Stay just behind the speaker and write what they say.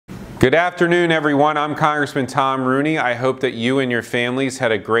Good afternoon, everyone. I'm Congressman Tom Rooney. I hope that you and your families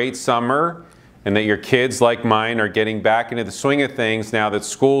had a great summer and that your kids, like mine, are getting back into the swing of things now that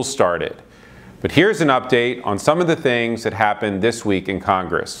school started. But here's an update on some of the things that happened this week in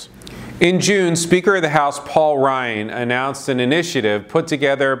Congress. In June, Speaker of the House Paul Ryan announced an initiative put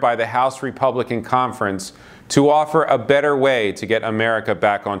together by the House Republican Conference to offer a better way to get America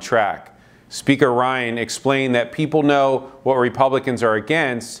back on track. Speaker Ryan explained that people know what Republicans are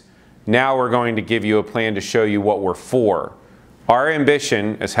against. Now we're going to give you a plan to show you what we're for. Our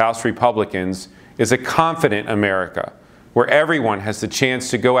ambition as House Republicans is a confident America, where everyone has the chance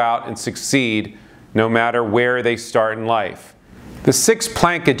to go out and succeed no matter where they start in life. The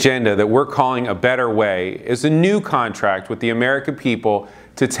six-plank agenda that we're calling A Better Way is a new contract with the American people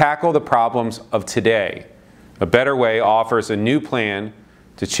to tackle the problems of today. A Better Way offers a new plan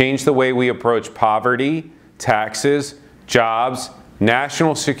to change the way we approach poverty, taxes, jobs,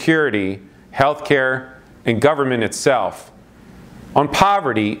 national security, healthcare, and government itself. On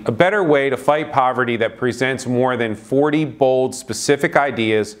poverty, a better way to fight poverty that presents more than 40 bold, specific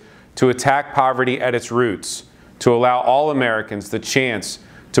ideas to attack poverty at its roots, to allow all Americans the chance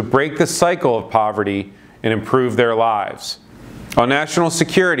to break the cycle of poverty and improve their lives. On national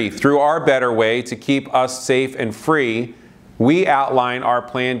security, through our Better Way to keep us safe and free, we outline our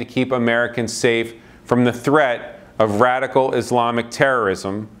plan to keep Americans safe from the threat of radical Islamic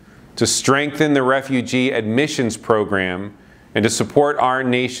terrorism, to strengthen the refugee admissions program, and to support our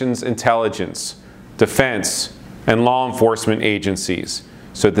nation's intelligence, defense, and law enforcement agencies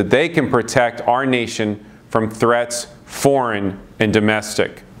so that they can protect our nation from threats, foreign and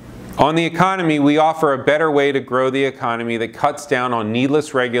domestic. On the economy, we offer a better way to grow the economy that cuts down on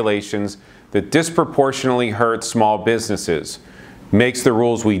needless regulations that disproportionately hurt small businesses, makes the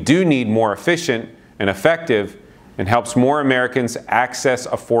rules we do need more efficient and effective, and helps more Americans access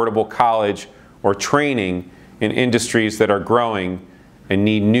affordable college or training in industries that are growing and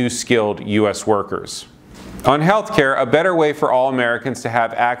need new skilled U.S. workers. On healthcare, a better way for all Americans to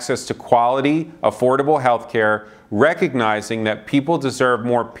have access to quality, affordable healthcare, recognizing that people deserve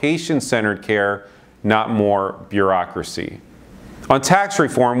more patient-centered care, not more bureaucracy. On tax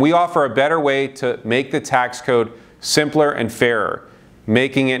reform, we offer a better way to make the tax code simpler and fairer,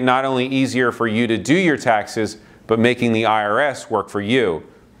 making it not only easier for you to do your taxes, but making the IRS work for you,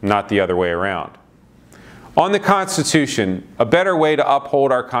 not the other way around. On the Constitution, a better way to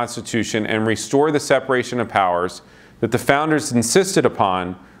uphold our Constitution and restore the separation of powers that the founders insisted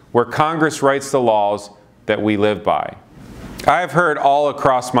upon, where Congress writes the laws that we live by. I have heard all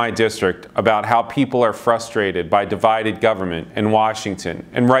across my district about how people are frustrated by divided government in Washington,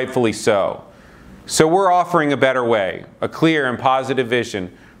 and rightfully so. So we're offering a better way, a clear and positive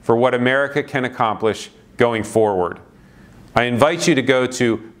vision for what America can accomplish going forward. I invite you to go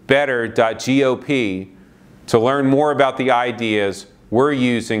to better.gop to learn more about the ideas we're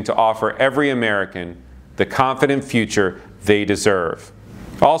using to offer every American the confident future they deserve.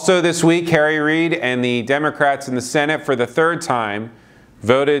 Also this week, Harry Reid and the Democrats in the Senate for the third time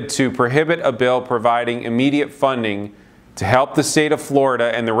voted to prohibit a bill providing immediate funding to help the state of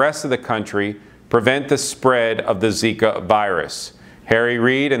Florida and the rest of the country prevent the spread of the Zika virus. Harry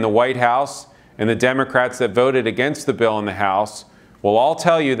Reid and the White House and the Democrats that voted against the bill in the House will all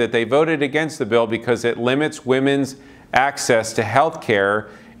tell you that they voted against the bill because it limits women's access to health care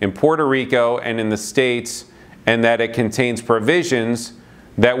in Puerto Rico and in the states, and that it contains provisions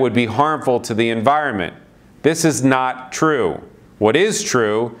that would be harmful to the environment. This is not true. What is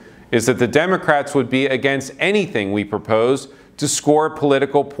true is that the Democrats would be against anything we propose to score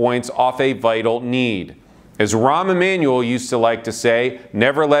political points off a vital need. As Rahm Emanuel used to like to say,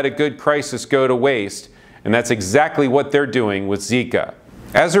 never let a good crisis go to waste, and that's exactly what they're doing with Zika.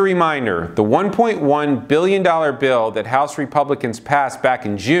 As a reminder, the $1.1 billion bill that House Republicans passed back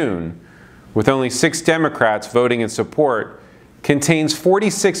in June, with only 6 Democrats voting in support, contains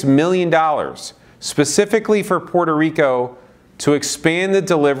 $46 million specifically for Puerto Rico to expand the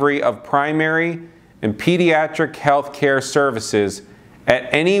delivery of primary and pediatric health care services at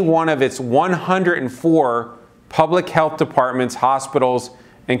any one of its 104 public health departments, hospitals,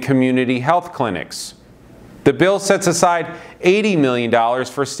 and community health clinics. The bill sets aside $80 million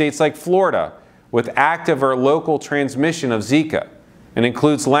for states like Florida with active or local transmission of Zika, and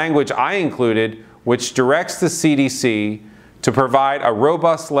includes language I included which directs the CDC to provide a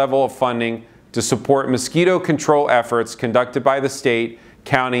robust level of funding to support mosquito control efforts conducted by the state,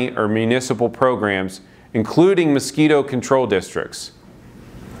 county, or municipal programs, including mosquito control districts.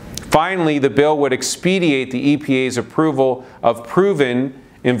 Finally, the bill would expedite the EPA's approval of proven,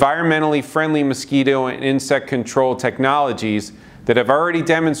 environmentally friendly mosquito and insect control technologies that have already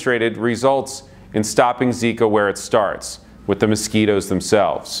demonstrated results in stopping Zika where it starts, with the mosquitoes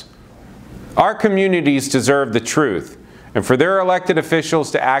themselves. Our communities deserve the truth, and for their elected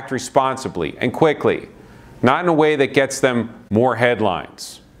officials to act responsibly and quickly, not in a way that gets them more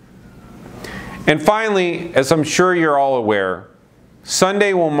headlines. And finally, as I'm sure you're all aware,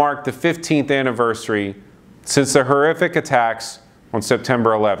 Sunday will mark the 15th anniversary since the horrific attacks on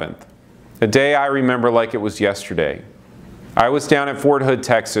September 11th, a day I remember like it was yesterday. I was down at Fort Hood,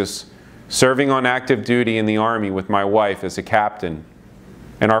 Texas, serving on active duty in the Army with my wife as a captain,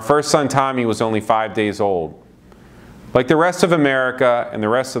 and our first son Tommy was only 5 days old. Like the rest of America and the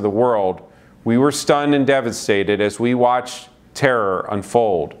rest of the world, we were stunned and devastated as we watched terror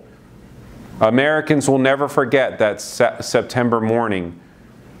unfold. Americans will never forget that September morning,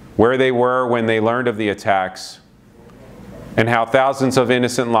 where they were when they learned of the attacks, and how thousands of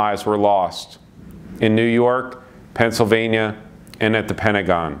innocent lives were lost in New York, Pennsylvania, and at the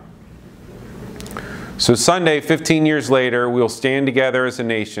Pentagon. So Sunday, 15 years later, we'll stand together as a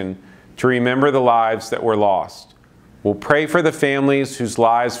nation to remember the lives that were lost. We'll pray for the families whose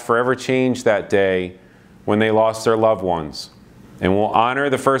lives forever changed that day when they lost their loved ones. And we'll honor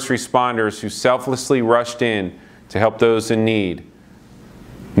the first responders who selflessly rushed in to help those in need,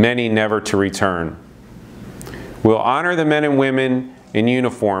 many never to return. We'll honor the men and women in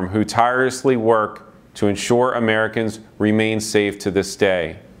uniform who tirelessly work to ensure Americans remain safe to this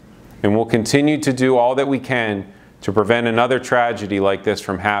day. And we'll continue to do all that we can to prevent another tragedy like this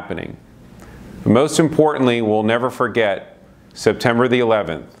from happening. But most importantly, we'll never forget September the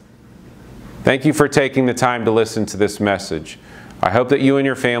 11th. Thank you for taking the time to listen to this message. I hope that you and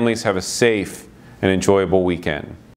your families have a safe and enjoyable weekend.